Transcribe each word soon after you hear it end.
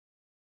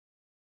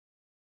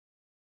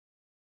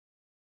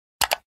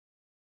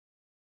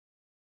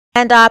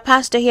And our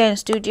pastor here in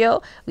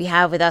studio, we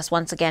have with us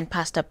once again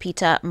Pastor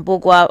Peter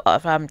Mbogwa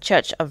from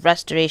Church of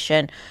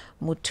Restoration,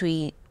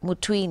 Mutwini.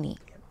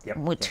 Yep.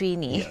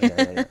 Mutwini.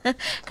 Yeah.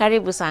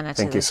 Karibu sana to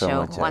Thank the you so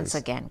show much, once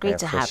Joyce. again. Great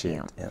to have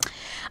you. Yeah.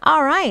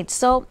 All right,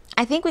 so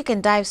I think we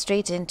can dive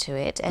straight into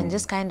it and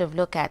just kind of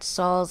look at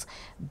Saul's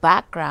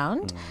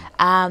background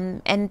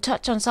and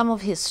touch on some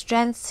of his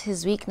strengths,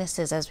 his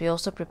weaknesses, as we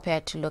also prepare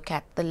to look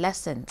at the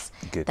lessons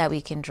that we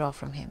can draw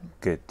from him.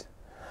 Good.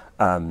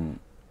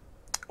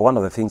 One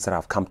of the things that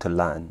I've come to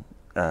learn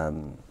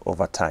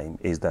over time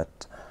is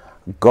that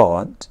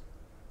God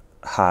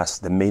has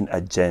the main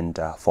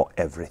agenda for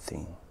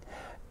everything.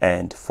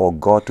 And for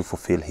God to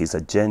fulfill his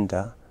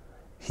agenda,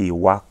 he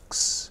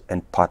works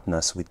and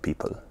partners with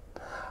people.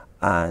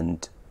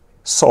 And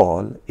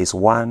Saul is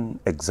one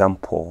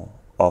example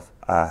of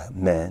a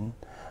man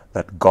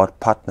that God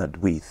partnered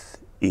with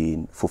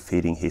in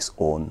fulfilling his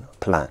own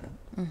plan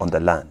on the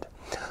land.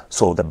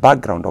 So the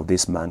background of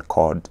this man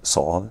called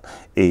Saul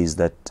is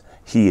that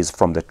he is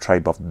from the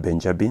tribe of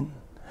Benjamin.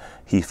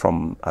 He's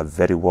from a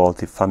very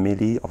wealthy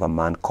family of a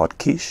man called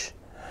Kish.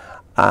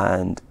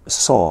 And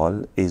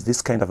Saul is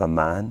this kind of a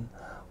man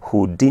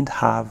who didn't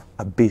have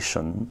a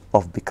vision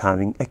of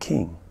becoming a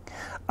king.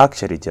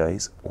 Actually,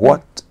 Joyce,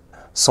 what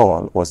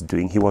Saul was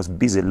doing, he was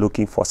busy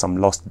looking for some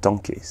lost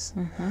donkeys.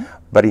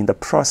 But in the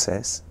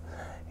process,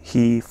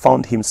 he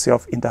found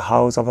himself in the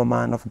house of a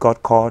man of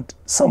God called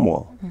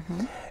Samuel.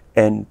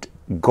 And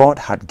God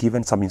had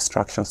given some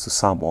instructions to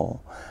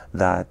Samuel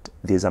that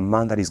there's a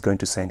man that is going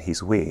to send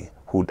his way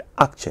who would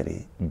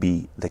actually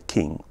be the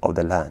king of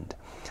the land.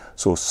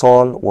 So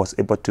Saul was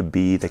able to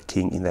be the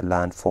king in the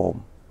land for,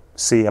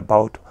 say,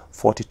 about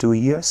 42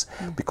 years,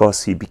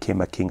 because he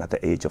became a king at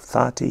the age of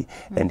 30,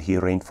 and he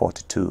reigned for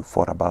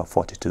about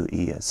 42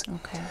 years.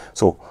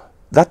 So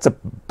that's a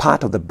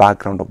part of the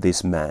background of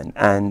this man.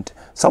 And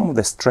some of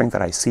the strength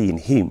that I see in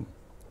him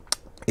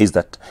is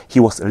that he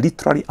was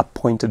literally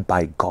appointed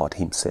by God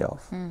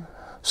himself.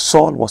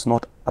 Saul was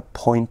not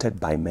appointed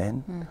by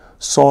men.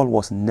 Saul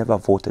was never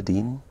voted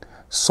in.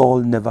 Saul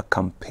never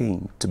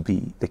campaigned to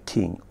be the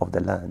king of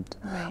the land.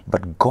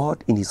 But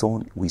God, in his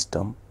own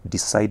wisdom,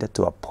 decided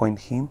to appoint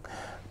him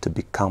to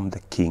become the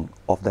king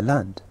of the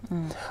land.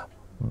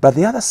 But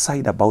the other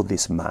side about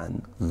this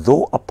man,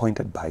 though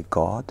appointed by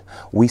God,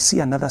 we see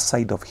another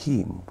side of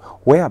him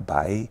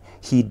whereby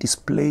he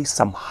displays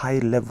some high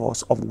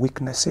levels of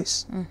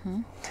weaknesses.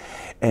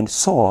 And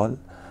Saul,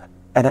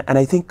 and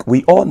I think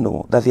we all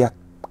know that there are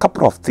a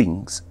couple of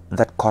things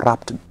that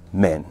corrupt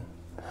men.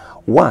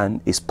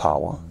 One is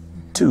power,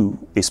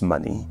 two is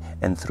money,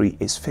 and three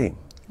is fame.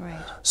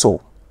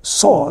 So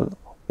Saul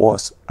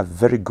was a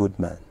very good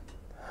man.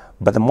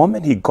 But the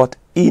moment he got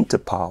into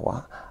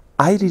power,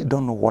 I really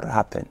don't know what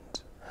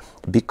happened,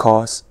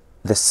 because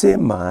the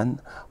same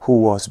man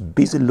who was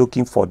busy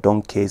looking for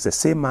donkeys, the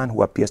same man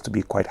who appears to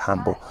be quite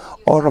humble,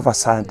 all of a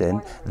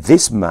sudden,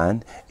 this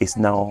man is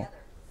now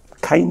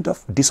kind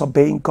of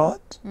disobeying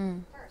God.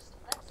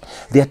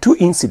 There are two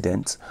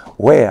incidents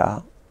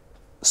where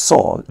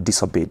Saul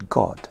disobeyed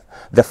God.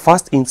 The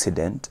first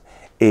incident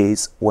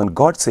is when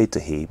God said to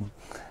him,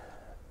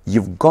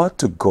 you've got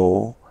to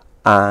go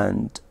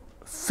and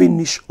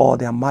finish all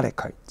the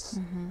Amalekites.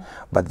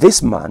 But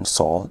this man,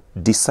 Saul,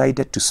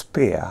 decided to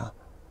spare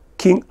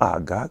King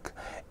Agag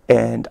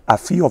and a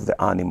few of the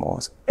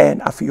animals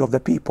and a few of the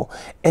people.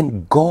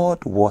 And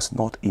God was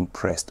not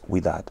impressed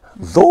with that.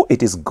 Though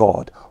it is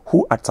God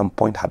who at some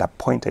point had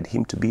appointed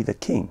him to be the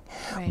king.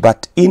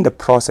 But in the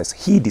process,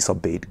 he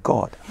disobeyed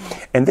God.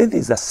 And then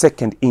there's a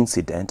second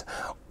incident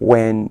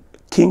when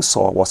King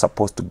Saul was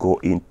supposed to go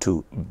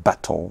into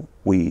battle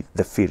with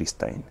the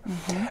Philistine.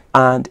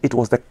 And it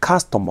was the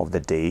custom of the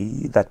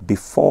day that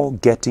before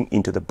getting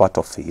into the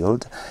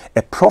battlefield,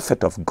 a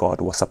prophet of God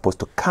was supposed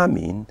to come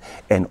in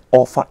and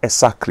offer a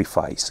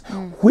sacrifice,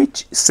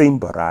 which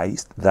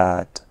symbolized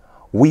that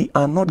we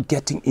are not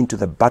getting into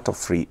the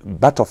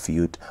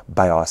battlefield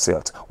by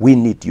ourselves. We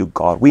need you,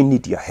 God. We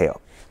need your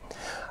help.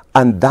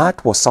 And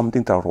that was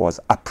something that was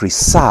a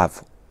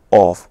preserve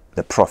of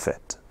the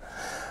prophet.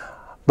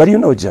 But you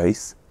know,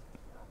 Joyce,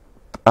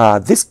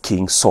 this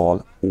King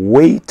Saul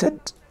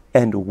waited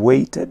and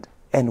waited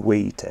and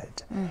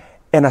waited.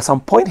 And at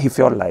some point he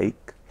felt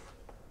like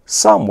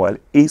Samuel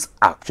is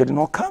actually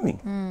not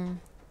coming.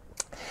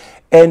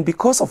 And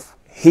because of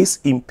his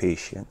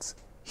impatience,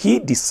 he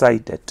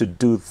decided to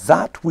do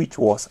that which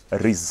was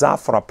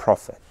reserved for a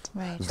prophet,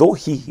 though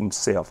he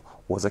himself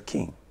was a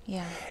king.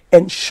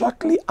 And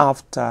shortly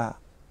after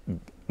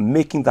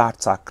making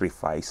that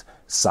sacrifice,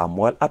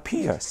 Samuel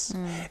appears.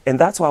 And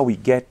that's why we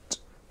get,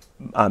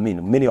 I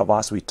mean, many of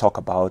us, we talk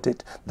about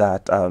it,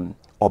 that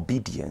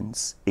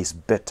obedience is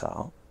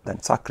better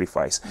than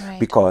sacrifice.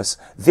 Because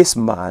this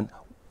man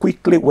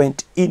quickly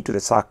went into the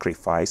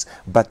sacrifice,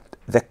 but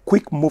the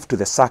quick move to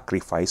the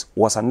sacrifice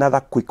was another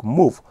quick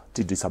move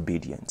to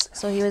disobedience.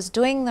 So he was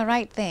doing the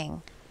right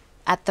thing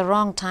at the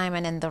wrong time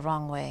and in the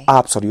wrong way.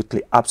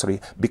 Absolutely,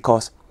 absolutely.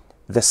 Because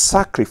the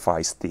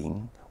sacrifice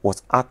thing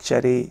was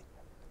actually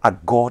a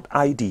God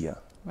idea.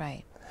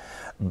 Right.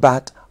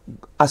 But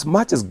as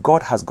much as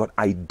God has got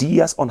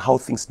ideas on how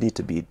things need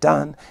to be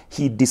done,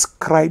 he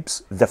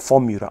describes the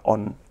formula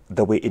on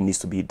the way it needs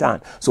to be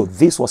done. So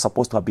this was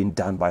supposed to have been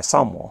done by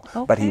someone,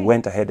 but he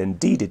went ahead and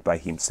did it by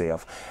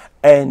himself.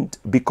 And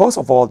because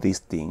of all these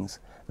things,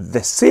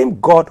 the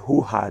same God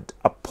who had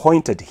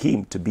appointed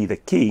him to be the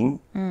king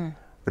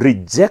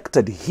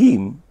rejected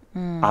him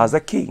as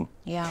a king.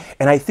 Yeah.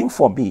 And I think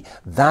for me,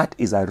 that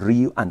is a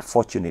real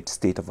unfortunate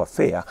state of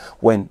affair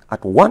when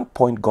at one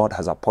point God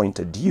has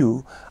appointed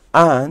you,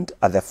 and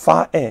at the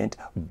far end,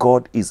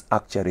 God is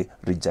actually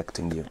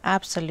rejecting you.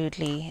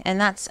 Absolutely.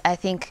 And that's, I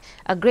think,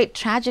 a great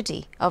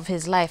tragedy of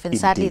his life. And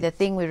sadly, the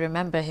thing we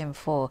remember him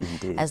for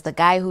as the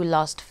guy who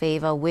lost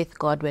favor with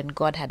God when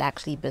God had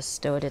actually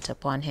bestowed it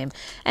upon him.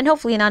 And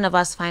hopefully none of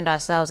us find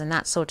ourselves in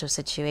that sort of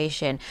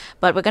situation.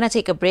 But we're going to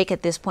take a break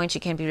at this point.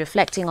 You can be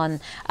reflecting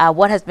on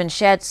what has been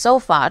shared so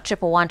far.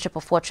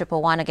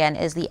 111-444-111 again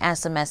is the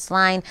SMS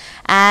line.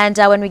 And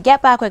when we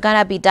get back, we're going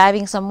to be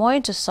diving some more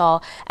into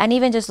Saul and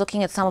even just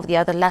looking at some of the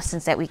other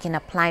lessons that we can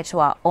apply to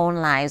our own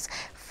lives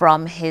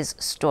from his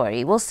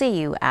story. We'll see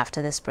you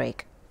after this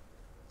break.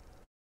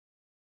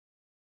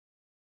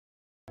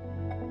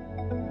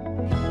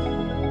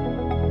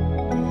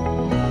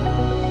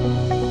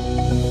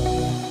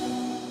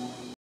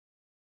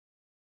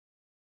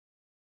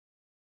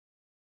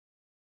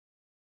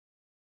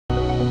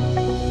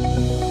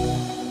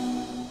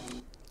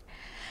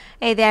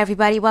 Hey there,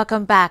 everybody.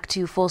 Welcome back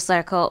to Full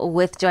Circle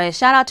with Joy.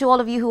 Shout out to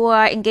all of you who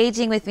are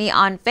engaging with me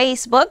on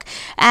Facebook.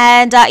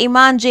 And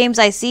Iman James,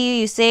 I see you.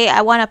 You say,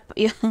 I want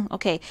to...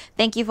 Okay,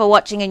 thank you for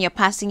watching, and you're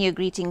passing your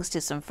greetings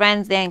to some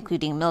friends there,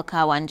 including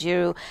Milka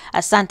Wanjiru,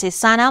 Asante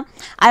Sana.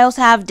 I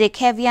also have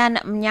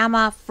Dekevian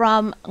Mnyama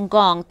from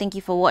Ngong. Thank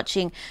you for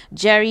watching.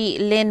 Jerry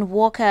Lynn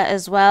Walker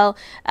as well.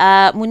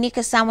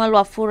 Munika Samuel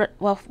Wafura.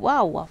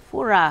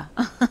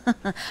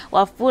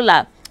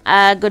 Wafula.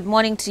 Good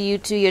morning to you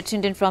too. You're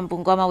tuned in from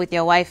Bungoma with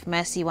your wife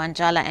Mercy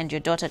Wanjala and your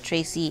daughter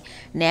Tracy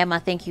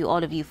Nema. Thank you,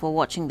 all of you, for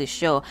watching the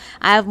show.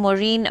 I have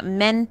Maureen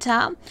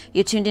Menta.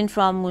 You're tuned in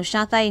from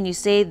Mushatha, and you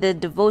say the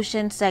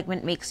devotion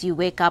segment makes you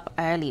wake up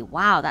early.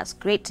 Wow, that's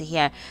great to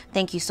hear.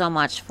 Thank you so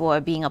much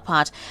for being a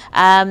part.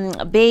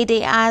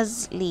 Bede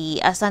Asli,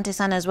 Asante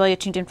Sana as well. You're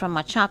tuned in from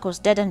Machakos.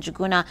 Dedan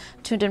Juguna,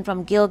 tuned in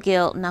from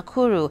Gilgil,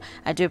 Nakuru.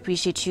 I do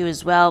appreciate you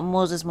as well.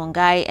 Moses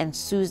Mungai and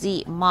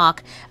Susie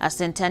Mark,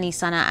 Sentani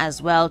Sana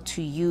as well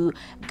to you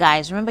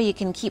guys. Remember, you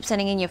can keep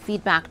sending in your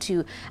feedback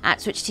to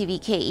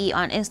 @SwitchTVKE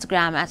on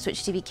Instagram,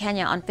 @SwitchTV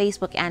Kenya on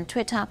Facebook and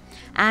Twitter,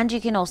 and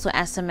you can also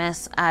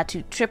SMS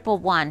to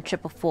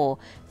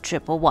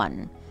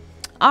 111-444-111.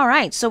 All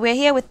right, so we're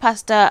here with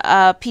Pastor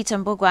Peter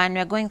Mbugwa, and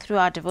we're going through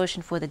our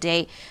devotion for the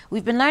day.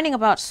 We've been learning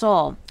about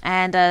Saul,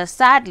 and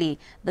sadly,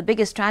 the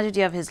biggest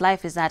tragedy of his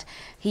life is that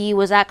he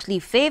was actually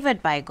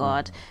favored by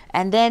God,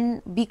 and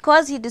then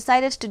because he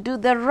decided to do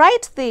the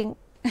right thing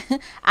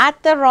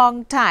at the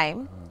wrong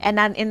time and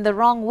in the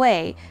wrong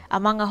way,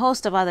 among a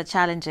host of other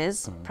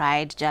challenges,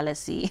 pride,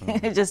 jealousy,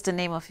 just to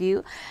name a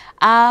few,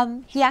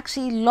 he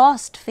actually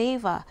lost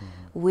favor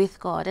with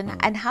God.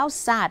 And how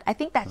sad. I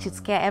think that should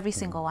scare every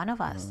single one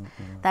of us,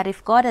 that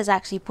if God has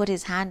actually put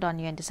his hand on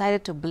you and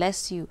decided to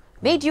bless you,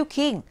 made you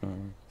king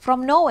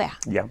from nowhere.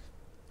 Yeah.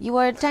 You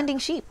were tending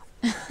sheep.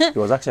 He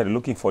was actually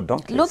looking for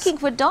donkeys. Looking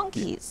for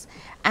donkeys.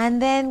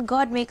 And then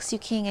God makes you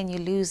king and you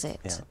lose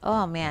it. Yeah.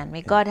 Oh man,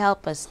 may God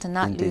help us to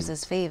not lose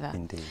his favor.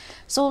 Indeed.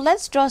 So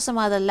let's draw some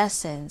other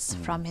lessons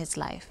from his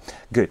life.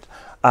 Good.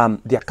 There are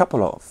a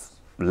couple of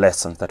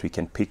lessons that we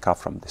can pick up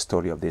from the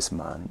story of this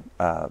man,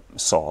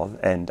 Saul,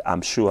 and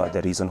I'm sure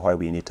the reason why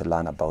we need to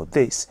learn about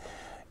this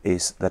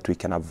is that we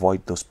can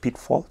avoid those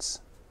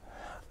pitfalls.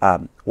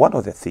 One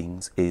of the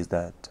things is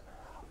that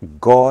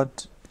God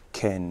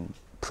can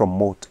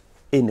promote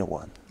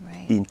anyone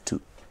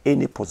into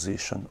any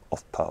position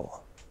of power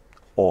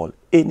or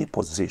any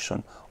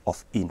position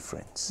of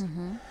influence.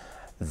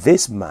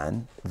 This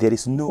man, there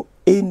is no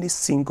any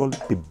single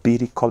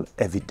biblical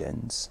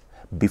evidence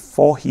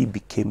before he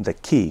became the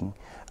king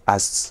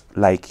as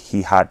like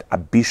he had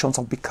ambitions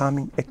of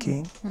becoming a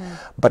king,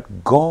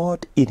 but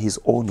God in his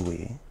own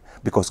way,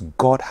 because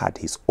God had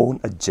his own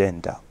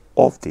agenda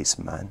of this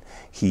man,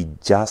 he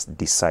just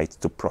decides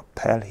to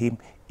propel him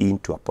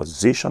into a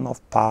position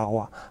of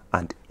power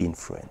and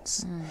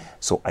influence.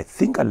 So I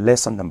think a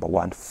lesson number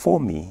one for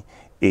me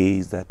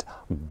is that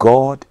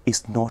God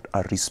is not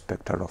a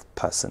respecter of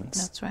persons.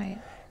 That's right.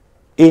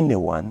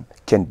 Anyone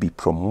can be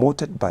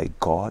promoted by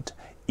God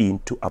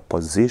into a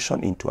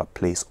position, into a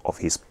place of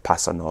his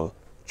personal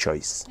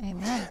choice.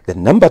 Amen. The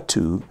number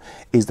two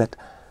is that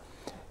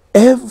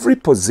every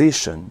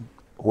position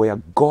where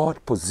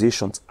God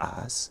positions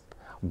us,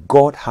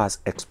 God has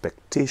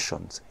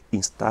expectations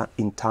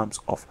in terms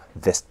of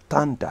the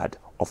standard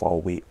of our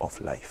way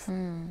of life.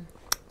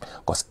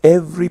 Because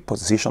every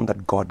position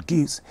that God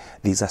gives,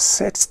 there's a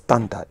set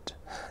standard.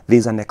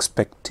 There's an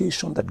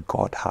expectation that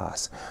God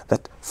has,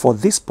 that for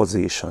this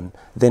position,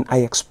 then I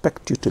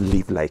expect you to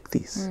live like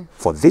this.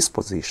 For this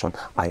position,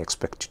 I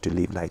expect you to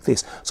live like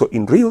this. So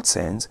in real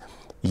sense,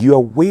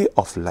 your way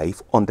of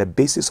life on the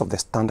basis of the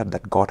standard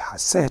that God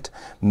has set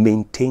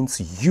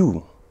maintains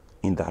you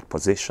in that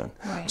position.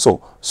 Right.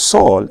 So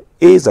Saul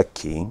is a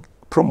king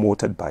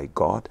promoted by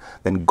God.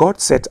 Then God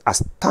set a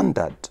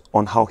standard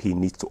on how he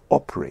needs to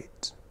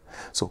operate.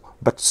 So,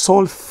 but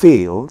Saul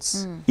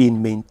fails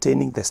in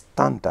maintaining the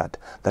standard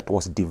that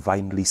was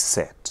divinely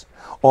set.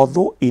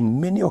 Although in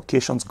many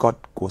occasions God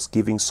was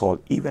giving Saul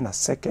even a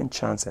second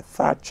chance, a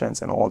third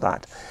chance and all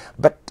that.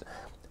 But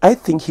I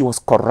think he was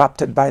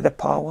corrupted by the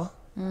power.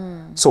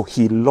 So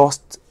he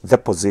lost the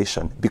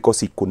position because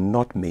he could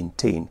not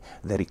maintain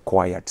the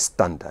required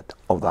standard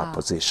of that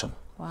position.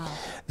 Wow.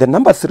 The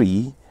number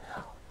 3,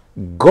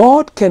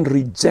 God can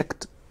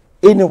reject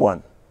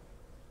anyone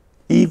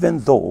even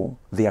though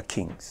they are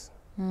kings.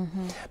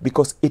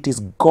 Because it is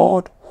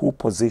God who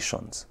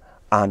positions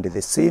and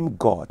the same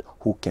God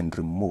who can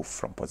remove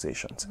from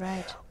positions.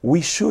 Right.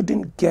 We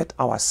shouldn't get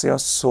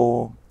ourselves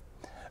so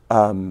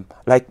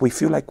like we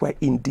feel like we're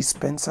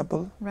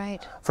indispensable.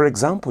 Right. For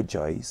example,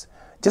 Joyce,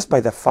 just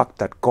by the fact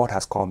that God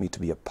has called me to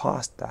be a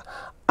pastor,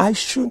 I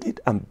shouldn't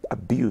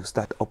abuse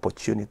that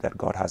opportunity that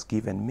God has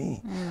given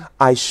me.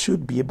 I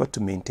should be able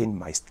to maintain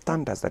my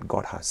standards that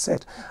God has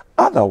set.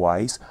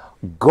 Otherwise,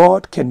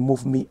 God can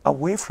move me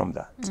away from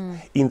that.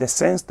 In the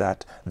sense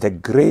that the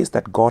grace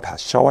that God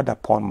has showered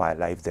upon my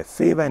life, the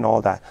favor and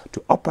all that,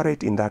 to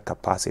operate in that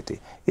capacity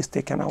is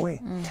taken away.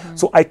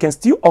 So I can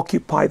still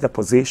occupy the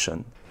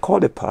position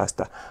called a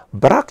pastor,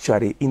 but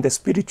actually in the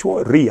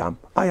spiritual realm,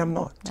 I am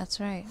not. That's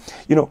right.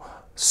 You know,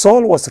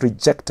 Saul was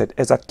rejected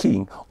as a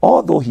king,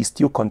 although he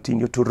still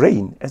continued to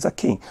reign as a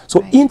king.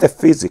 So in the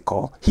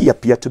physical, he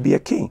appeared to be a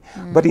king.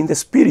 But in the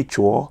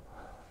spiritual,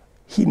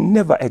 he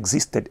never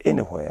existed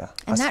anywhere.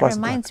 And that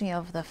reminds me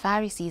of the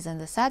Pharisees and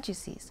the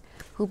Sadducees,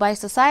 who by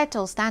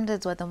societal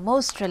standards were the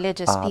most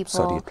religious people.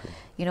 Absolutely.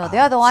 You know,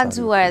 they're the ones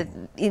who are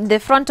in the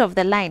front of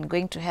the line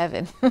going to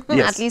heaven,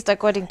 at least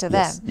according to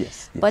them.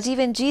 Yes. But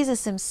even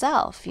Jesus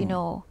himself, you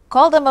know,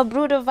 called them a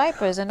brood of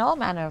vipers and all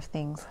manner of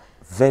things.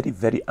 Very,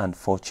 very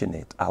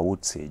unfortunate, I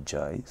would say,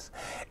 Joyce.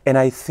 And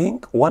I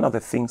think one of the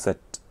things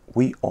that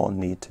we all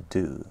need to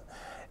do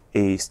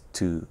is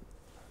to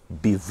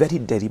be very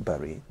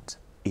deliberate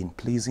in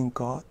pleasing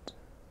God,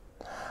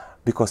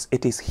 because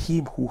it is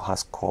Him who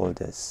has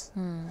called us.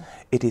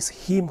 It is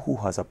Him who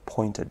has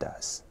appointed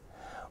us.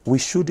 We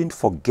shouldn't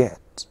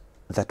forget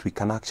that we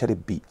can actually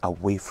be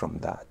away from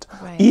that.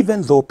 Right.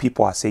 Even though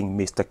people are saying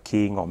Mr.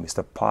 King or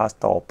Mr.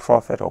 Pastor or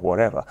Prophet or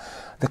whatever,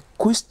 the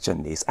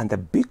question is, and the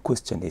big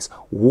question is,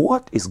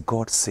 what is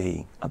God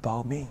saying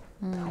about me?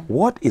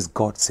 What is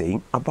God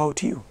saying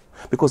about you?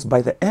 Because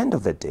by the end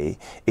of the day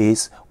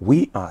is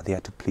we are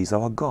there to please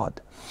our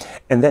God.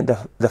 And then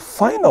the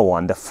final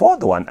one, the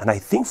fourth one, and I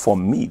think for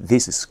me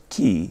this is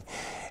key,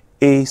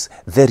 is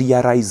the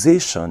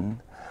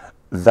realization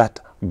that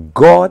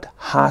God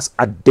has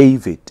a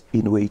David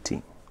in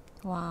waiting.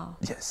 Wow.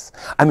 Yes.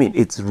 I mean,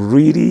 it's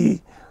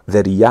really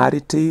the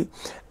reality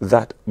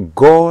that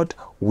God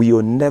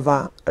will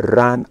never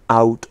run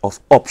out of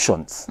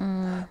options.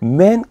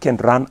 Men can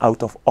run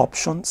out of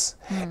options.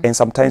 And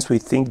sometimes we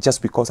think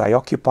just because I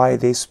occupy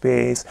this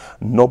space,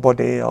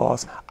 nobody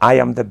else, I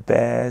am the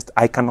best,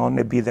 I can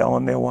only be the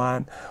only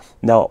one.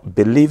 Now,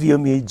 believe you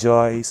me,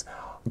 Joyce,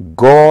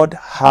 God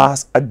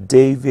has a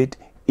David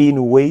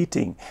in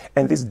waiting.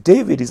 And this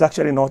David is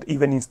actually not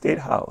even in State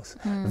House.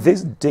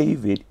 This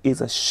David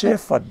is a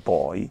shepherd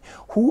boy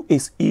who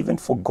is even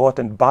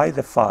forgotten by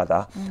the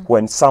father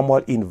when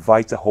Samuel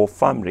invites the whole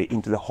family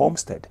into the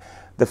homestead.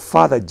 The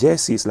father,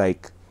 Jesse, is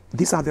like,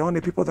 these are the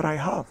only people that I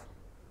have.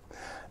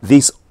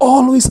 There's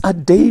always a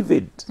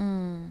David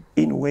in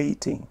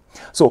waiting.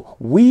 So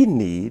we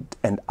need,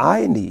 and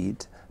I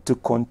need, to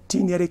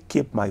continually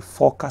keep my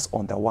focus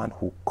on the one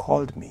who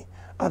called me.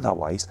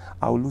 Otherwise,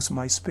 I'll lose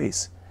my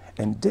space.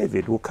 And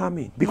David will come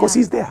in because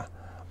he's there.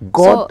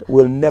 God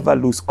will never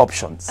lose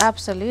options.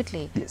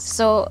 Absolutely. Yes.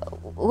 So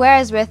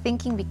whereas we're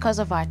thinking because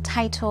of our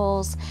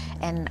titles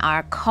and our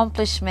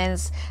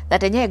accomplishments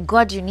that, and yeah,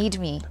 God, you need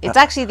me, it's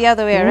actually the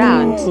other way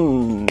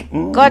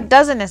around. God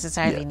doesn't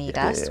necessarily need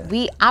us.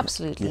 We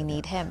absolutely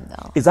need Him,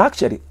 though. It's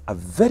actually a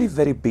very,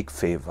 very big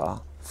favor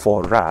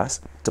for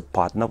us to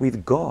partner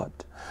with God.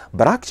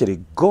 But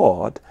actually,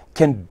 God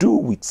can do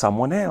with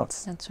someone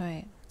else. That's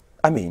right.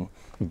 I mean,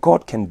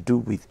 God can do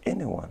with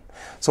anyone.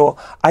 So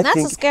I That's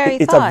think a scary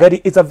it's thought.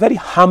 it's a very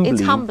humbling.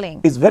 It's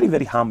humbling. It's very,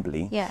 very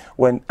humbling. Yeah.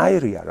 When I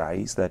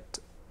realize that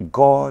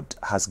God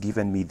has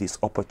given me this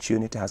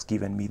opportunity, has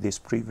given me this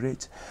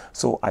privilege,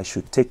 so I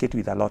should take it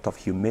with a lot of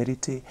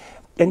humility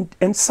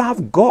and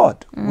serve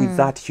God with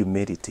that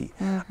humility.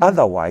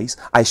 Otherwise,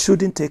 I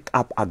shouldn't take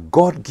up a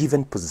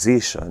God-given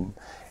position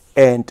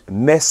and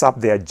mess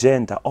up the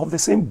agenda of the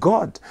same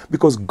God,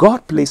 because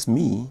God placed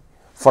me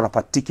for a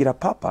particular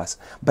purpose.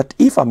 But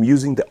if I'm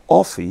using the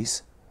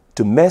office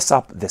to mess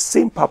up the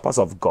same purpose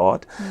of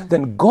God,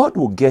 then God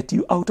will get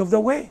you out of the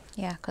way.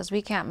 Yeah, because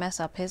we can't mess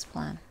up His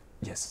plan.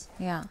 Yes.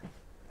 Yeah.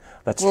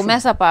 That's We'll true.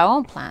 mess up our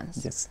own plans.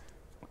 Yes.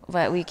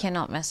 But we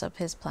cannot mess up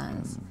His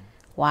plans.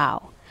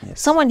 Wow. Yes.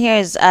 Someone here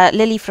is,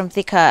 Lily from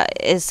Thika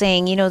is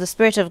saying, you know, the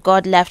Spirit of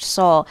God left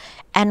Saul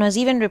and was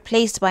even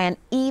replaced by an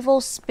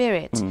evil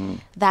spirit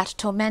that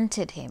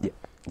tormented him.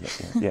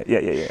 Yeah.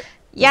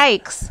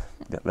 Yikes.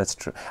 Yeah, that's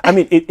true. I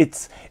mean,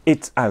 it's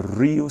a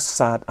real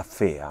sad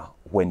affair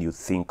when you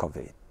think of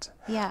it.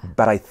 Yeah.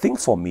 But I think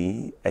for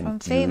me and From you,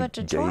 favor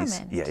to Joyce,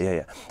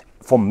 torment.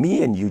 for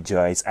me and you,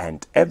 Joyce,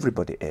 and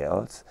everybody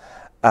else,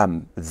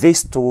 this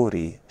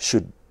story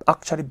should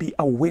actually be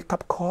a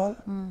wake-up call.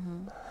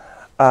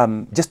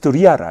 Just to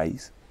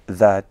realize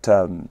that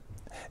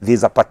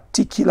there's a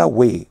particular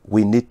way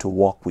we need to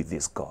walk with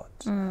this God.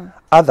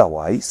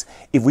 Otherwise,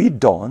 if we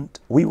don't,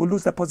 we will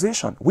lose the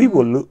position. We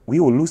will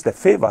lose the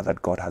favor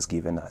that God has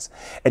given us.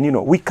 And you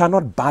know, we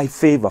cannot buy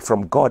favor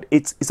from God.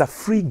 It's a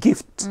free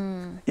gift.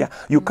 Yeah,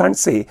 you can't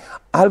say,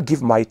 I'll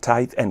give my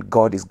tithe and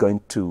God is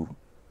going to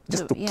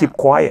just to keep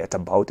quiet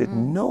about it.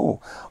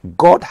 No,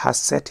 God has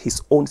set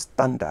his own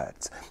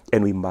standards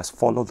and we must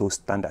follow those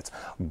standards.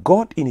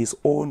 God in his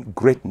own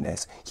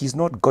greatness, he's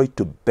not going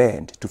to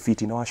bend to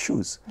fit in our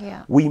shoes.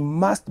 Yeah. We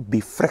must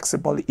be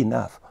flexible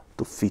enough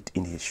to fit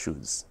in his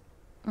shoes.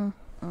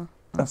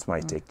 That's my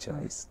take,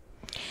 Joyce.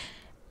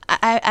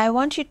 I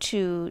want you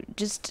to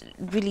just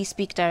really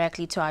speak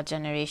directly to our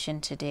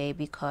generation today,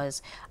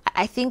 because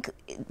I think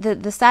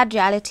the sad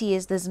reality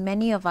is there's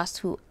many of us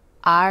who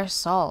are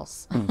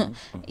Sauls,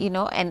 you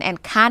know,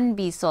 and can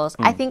be Sauls.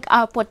 I think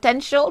our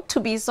potential to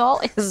be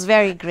Saul is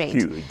very great.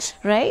 Huge.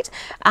 Right?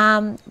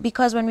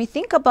 Because when we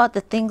think about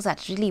the things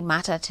that really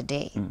matter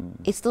today,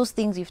 it's those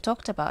things you've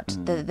talked about.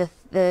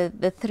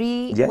 The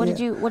three, what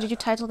did you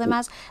title them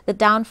as? The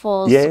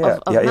downfalls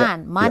of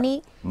man.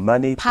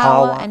 Money,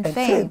 power, and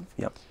fame.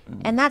 Yep.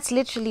 And that's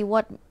literally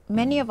what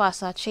many of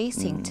us are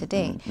chasing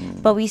today.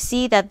 But we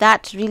see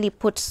that really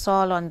puts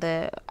Saul on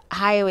the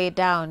highway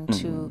down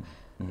to,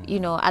 you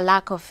know, a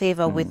lack of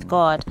favor with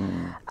God.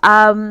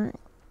 And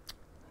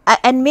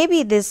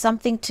maybe there's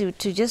something to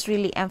just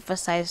really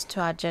emphasize to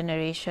our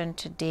generation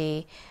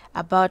today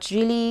about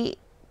really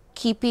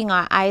keeping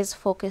our eyes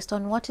focused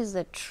on what is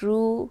the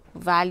true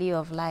value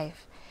of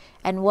life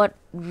and what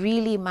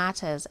really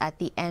matters at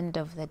the end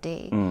of the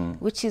day,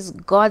 which is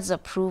God's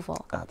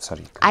approval.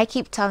 Absolutely. I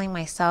keep telling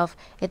myself,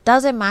 it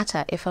doesn't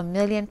matter if 1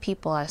 million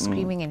people are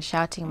screaming and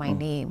shouting my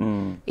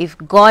name. If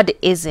God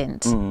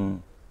isn't,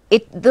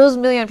 those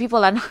 1 million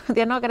people are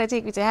they're not going to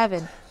take me to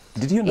heaven.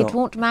 Did you know? It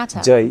won't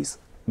matter. Joyce,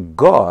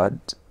 God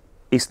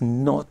is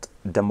not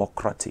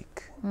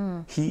democratic.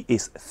 He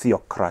is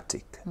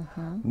theocratic.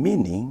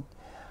 Meaning,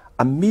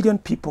 1 million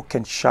people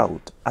can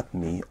shout at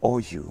me or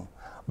you,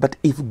 but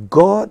if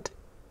God,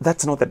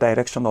 that's not the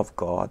direction of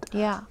God,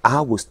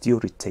 I will still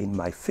retain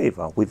my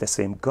favor with the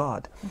same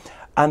God.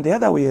 And the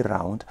other way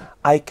around,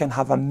 I can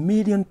have 1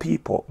 million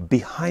people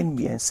behind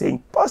me and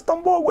saying, Pastor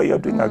Mbowe, you're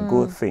doing a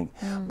good thing.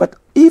 But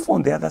if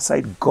on the other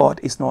side, God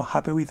is not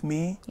happy with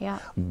me,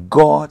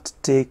 God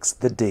takes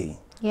the day.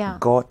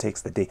 God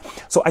takes the day.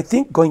 So I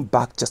think going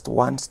back just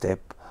one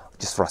step,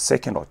 just for a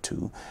second or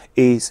two,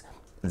 is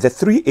the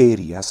 3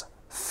 areas: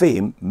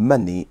 fame,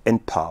 money,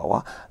 and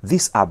power.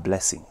 These are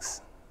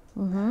blessings.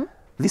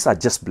 These are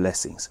just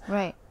blessings.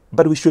 Right.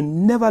 But we should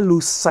never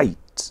lose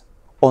sight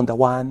on the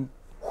one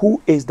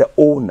who is the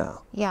owner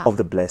of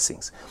the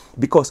blessings.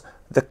 Because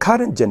the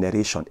current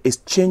generation is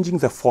changing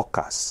the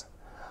focus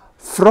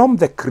from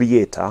the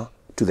creator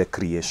to the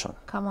creation.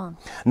 Come on.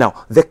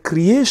 Now, the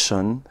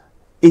creation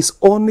is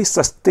only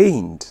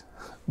sustained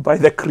by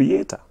the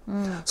creator.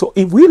 So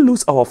if we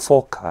lose our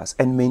focus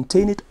and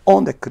maintain it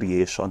on the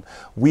creation,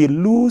 we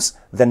lose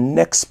the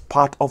next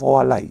part of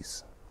our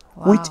lives,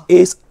 which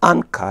is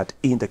anchored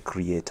in the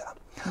creator.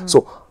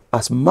 So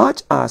as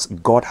much as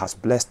God has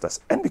blessed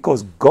us, and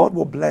because God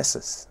will bless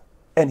us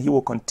and he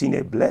will continue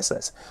to bless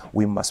us,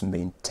 we must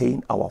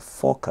maintain our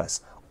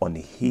focus on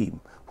him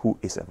who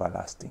is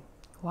everlasting.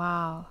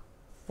 Wow.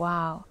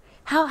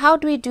 How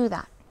do we do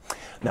that?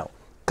 Now,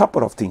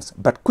 couple of things,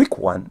 but quick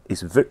one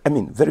is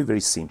very,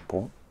 very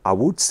simple. I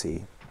would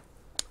say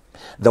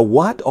the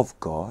word of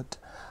God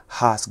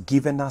has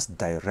given us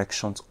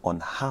directions on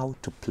how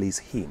to please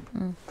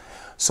him.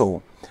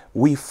 So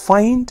we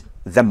find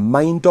the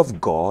mind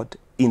of God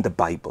in the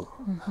Bible.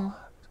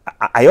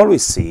 I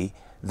always say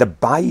the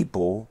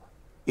Bible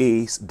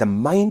is the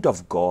mind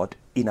of God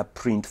in a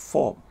print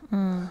form.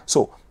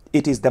 So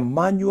it is the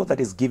manual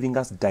that is giving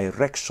us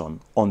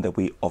direction on the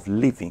way of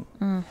living.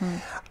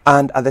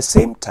 And at the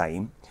same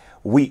time,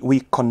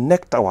 we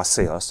connect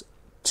ourselves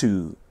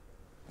to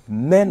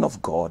men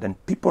of God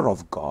and people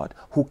of God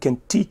who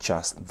can teach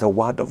us the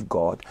word of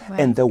God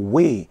and the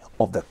way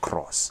of the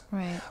cross.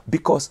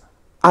 Because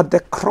at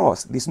the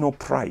cross, there's no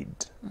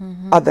pride.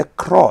 At the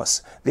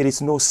cross, there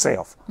is no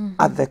self.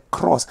 At the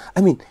cross,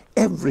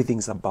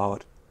 everything's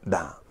about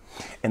that.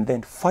 And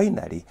then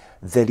finally,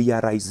 the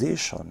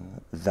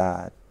realization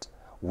that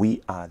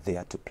we are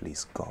there to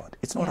please God.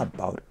 It's not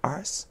about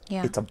us,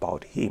 it's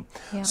about him.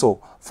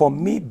 So for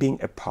me being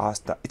a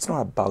pastor, it's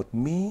not about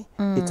me,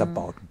 it's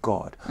about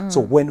God. So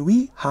when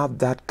we have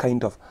that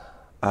kind of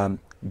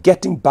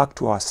getting back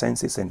to our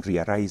senses and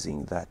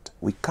realizing that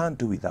we can't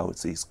do without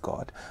this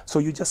God. So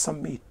you just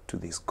submit to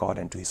this God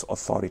and to his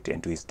authority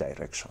and to his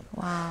direction.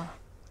 Wow.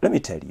 Let me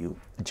tell you,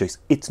 Joyce,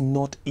 it's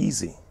not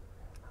easy,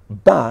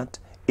 but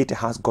it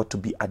has got to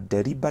be a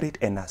deliberate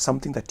and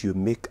something that you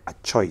make a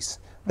choice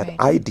that Right.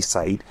 I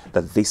decide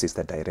that this is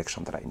the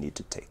direction that I need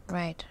to take.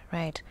 Right,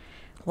 right.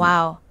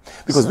 Wow.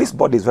 Because this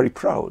body is very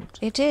proud.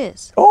 It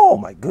is. Oh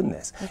my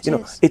goodness! It You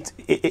know, is.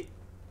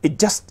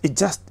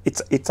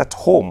 it's at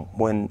home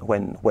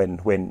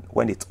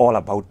when it's all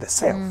about the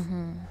self.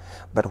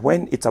 But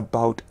when it's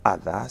about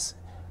others,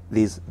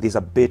 there's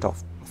a bit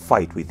of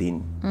fight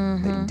within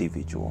the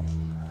individual.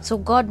 So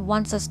God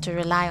wants us to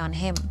rely on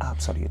him.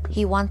 Absolutely.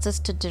 He wants us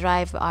to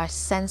derive our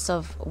sense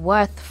of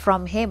worth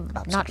from him,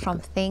 not from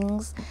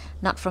things,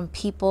 not from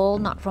people,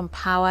 not from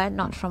power,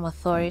 not from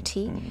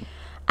authority.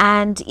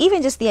 And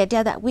even just the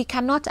idea that we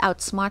cannot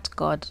outsmart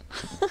God.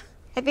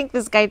 I think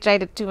this guy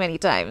tried it too many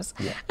times.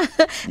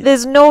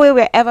 There's no way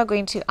we're ever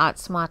going to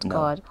outsmart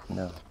God.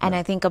 And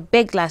I think a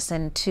big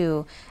lesson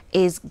too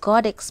is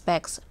God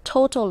expects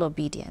total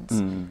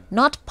obedience,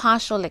 not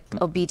partial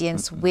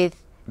obedience with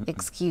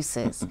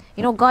excuses.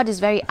 You know, God is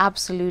very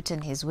absolute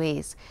in his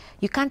ways.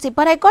 You can't say,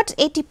 but I got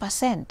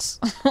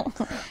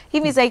 80%. He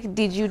means like,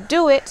 did you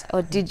do it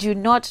or did you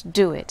not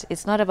do it?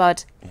 It's not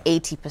about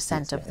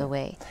 80% of the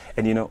way.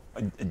 And you know,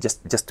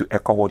 just to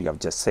echo what you have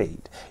just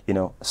said, you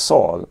know,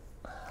 Saul,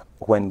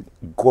 when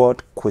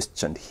God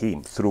questioned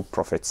him through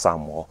Prophet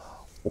Samuel,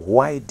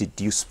 why did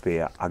you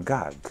spare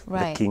Agag,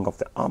 the king of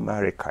the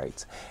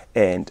Amalekites?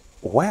 And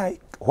why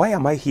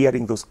am I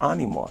hearing those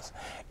animals?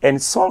 And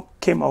Saul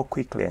came out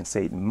quickly and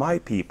said, my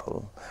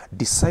people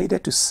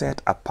decided to set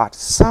apart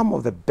some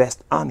of the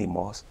best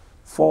animals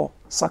for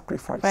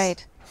sacrifice.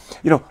 Right.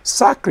 You know,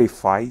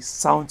 sacrifice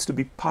sounds to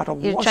be part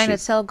of You're worship. trying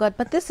to tell God,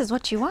 but this is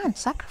what you want,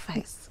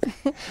 sacrifice.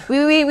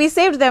 we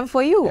saved them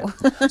for you.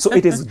 So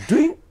it is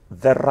doing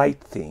the right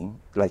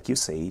thing, like you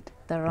said,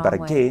 The wrong but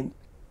way. again,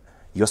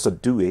 you also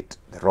do it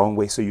the wrong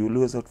way, so you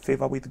lose out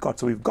favor with God.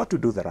 So we've got to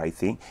do the right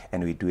thing,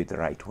 and we do it the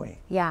right way.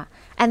 Yeah.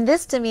 And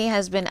this to me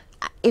has been,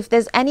 if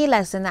there's any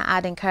lesson that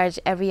I'd encourage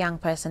every young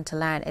person to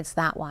learn, it's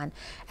that one.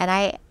 And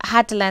I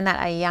had to learn that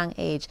at a young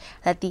age,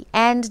 that the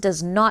end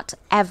does not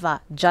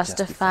ever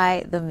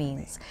justify the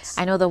means.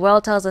 I know the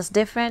world tells us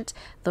different.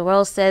 The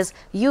world says,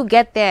 you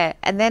get there,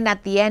 and then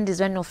at the end is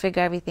when we'll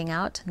figure everything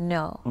out.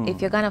 No.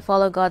 If you're going to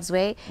follow God's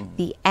way,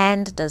 the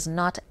end does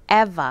not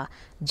ever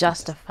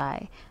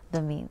justify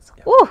the means.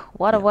 Ooh,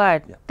 what a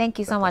word. Thank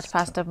you so much,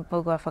 Pastor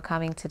Mbugua, for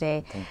coming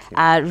today.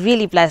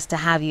 Really blessed to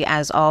have you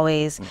as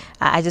always.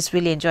 I just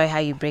really enjoy how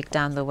you break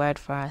down the word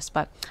for us.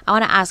 But I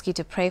want to ask you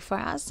to pray for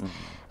us.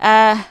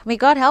 May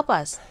God help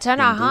us turn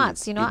our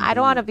hearts. You know, I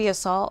don't want to be a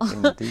Saul.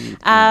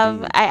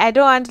 I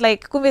don't want,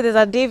 like, Kumbi, there's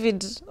a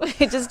David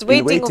just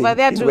waiting over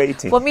there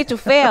for me to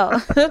fail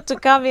to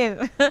come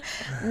in.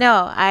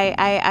 No,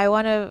 I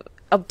want to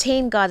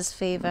obtain God's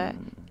favor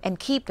and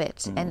keep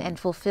it and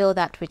fulfill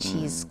that which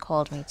he's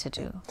called me to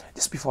do.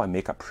 Just before I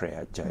make a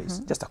prayer, Joyce,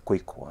 just a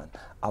quick one.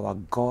 Our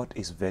God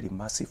is very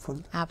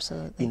merciful.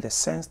 Absolutely. In the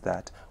sense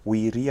that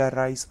we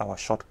realize our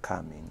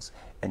shortcomings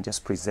and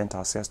just present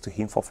ourselves to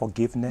him for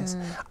forgiveness.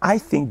 I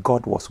think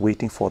God was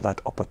waiting for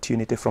that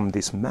opportunity from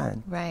this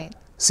man. Right.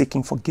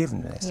 Seeking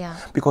forgiveness. Yeah.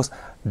 Because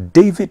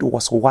David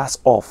was worse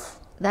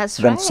off than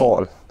right.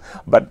 Saul.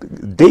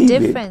 But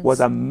David was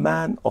a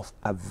man of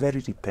a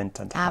very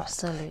repentant heart.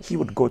 Absolutely. He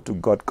would go to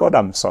God, God,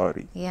 I'm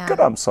sorry. Yeah.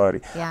 God, I'm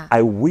sorry. Yeah.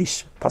 I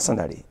wish,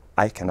 personally,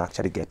 I can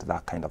actually get to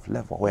that kind of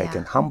level where I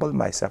can humble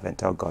myself and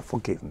tell God,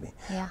 forgive me.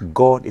 Yeah.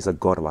 God is a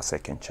God of a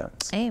second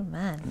chance.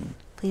 Amen.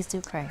 Please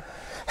do pray.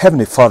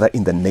 Heavenly Father,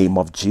 in the name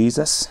of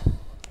Jesus,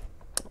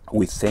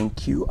 we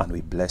thank you and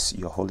we bless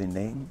your holy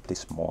name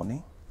this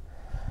morning.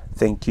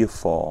 Thank you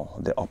for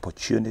the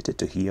opportunity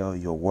to hear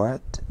your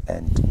word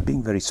and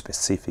being very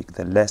specific,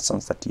 the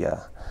lessons that you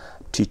are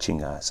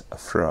teaching us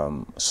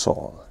from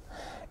Saul.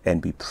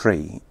 And we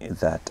pray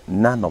that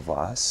none of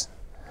us,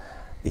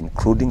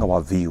 including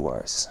our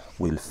viewers,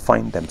 will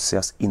find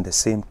themselves in the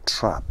same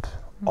trap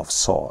of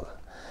Saul.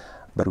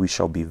 But we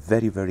shall be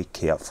very, very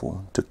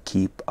careful to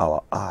keep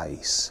our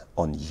eyes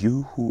on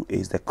you, who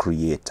is the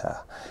creator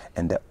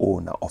and the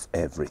owner of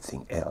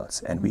everything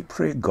else. And we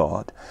pray,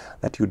 God,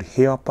 that you'd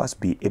help us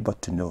be able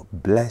to know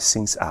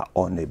blessings are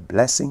only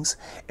blessings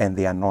and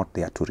they are not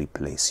there to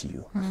replace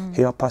you.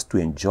 Help us to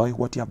enjoy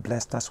what you have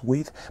blessed us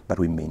with, but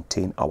we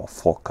maintain our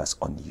focus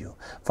on you.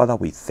 Father,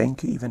 we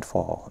thank you even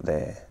for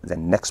the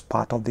next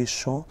part of this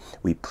show.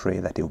 We pray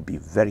that it will be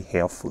very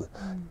helpful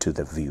to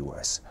the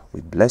viewers. We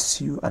bless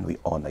you and we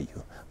honor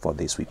you. For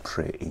this we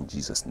pray in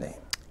Jesus' name.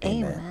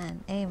 Amen.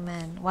 Amen.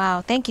 Amen.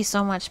 Wow. Thank you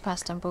so much,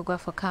 Pastor Mbugua,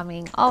 for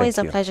coming. Always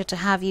Thank a you. pleasure to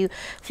have you.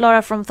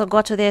 Flora from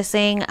Thogoto there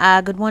saying,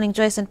 good morning,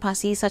 Joyce and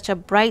Pasi. Such a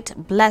bright,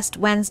 blessed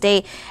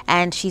Wednesday.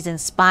 And she's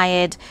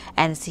inspired.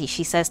 And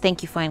she says,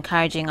 thank you for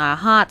encouraging our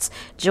hearts.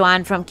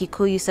 Joanne from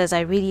Kikuyu says,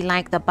 I really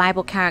like the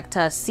Bible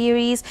character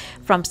series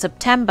from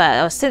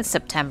September, or since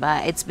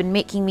September. It's been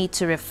making me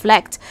to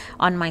reflect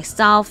on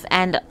myself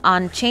and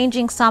on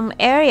changing some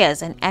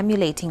areas and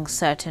emulating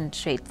certain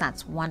traits.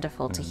 That's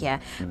wonderful to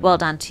hear. Well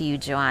done to you,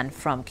 Joanne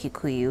from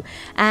Kikuyu.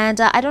 And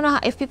I don't know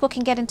if people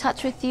can get in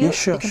touch with you. Yeah,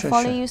 sure, They can sure,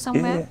 follow sure. you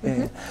somewhere.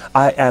 Yeah.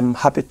 I am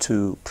happy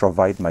to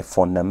provide my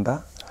phone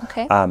number.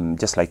 Okay.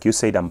 Just like you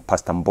said, I'm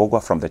Pastor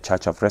Mbogwa from the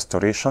Church of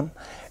Restoration,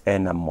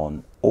 and I'm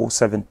on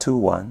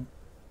 0721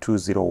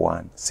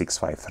 201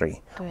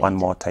 653. Great. One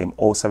more time,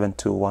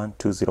 0721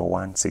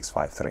 201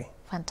 653.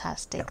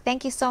 Fantastic.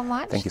 Thank you so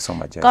much. Thank you so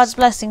much, Jess. God's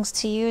blessings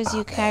to you as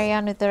you Amen. carry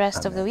on with the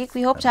rest of the week.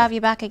 We hope to have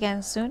you back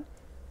again soon.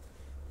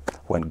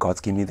 When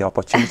God's given me the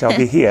opportunity, I'll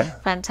be here.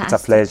 Fantastic.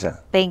 It's a pleasure.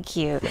 Thank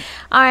you.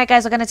 All right,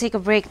 guys, we're going to take a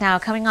break now.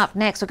 Coming up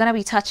next, we're going to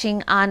be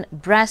touching on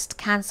Breast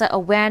Cancer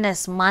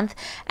Awareness Month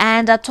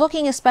and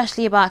talking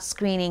especially about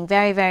screening.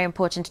 Very, very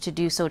important to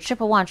do so.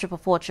 111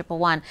 444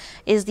 111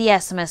 is the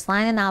SMS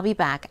line, and I'll be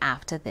back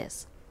after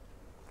this.